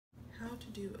to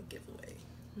do a giveaway.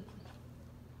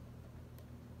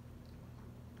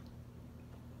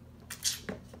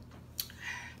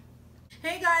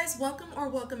 Hey guys,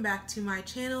 welcome back to my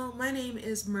channel. My name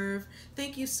is Merv.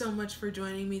 Thank you so much for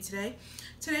joining me today.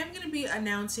 Today I'm going to be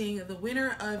announcing the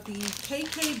winner of the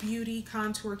KK Beauty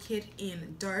Contour Kit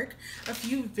in Dark. A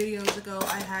few videos ago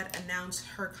I had announced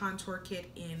her contour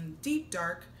kit in Deep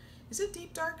Dark. Is it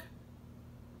Deep Dark?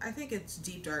 I think it's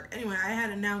Deep Dark. Anyway, I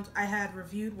had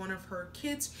reviewed one of her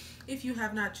kits. If you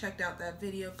have not checked out that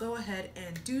video, go ahead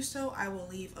and do so. I will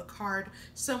leave a card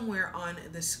somewhere on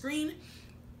the screen.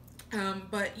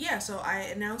 But yeah, so I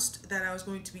announced that I was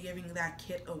going to be giving that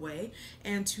kit away,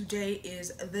 and today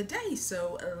is the day,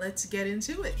 so let's get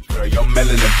into it. Girl, your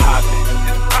melanin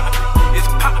poppin', it's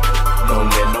poppin'. Don't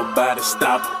let nobody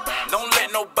stop it. Don't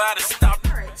let nobody stop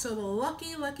it. Alright, so the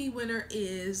lucky winner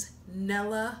is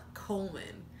Nella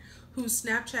Coleman, whose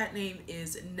Snapchat name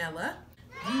is Nella.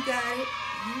 You got it,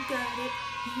 you got it,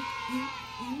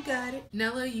 you got it.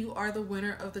 Nella, you are the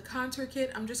winner of the contour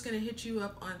kit. I'm just going to hit you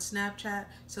up on Snapchat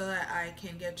so that I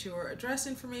can get your address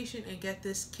information and get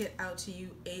this kit out to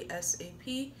you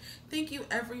ASAP. Thank you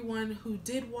everyone who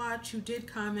did watch, who did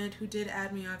comment, who did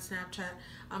add me on Snapchat.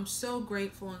 I'm so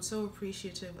grateful and so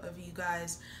appreciative of you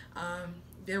guys.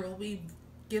 There will be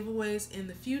giveaways in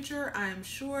the future, I am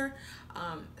sure.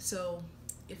 So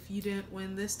if you didn't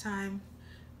win this time,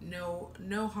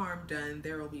 no harm done.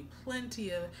 There will be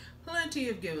plenty of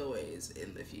giveaways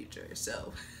in the future,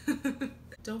 so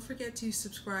don't forget to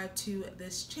subscribe to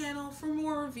this channel for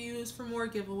more reviews, for more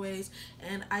giveaways,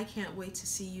 and I can't wait to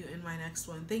see you in my next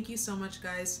one. Thank you so much,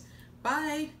 guys.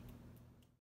 Bye.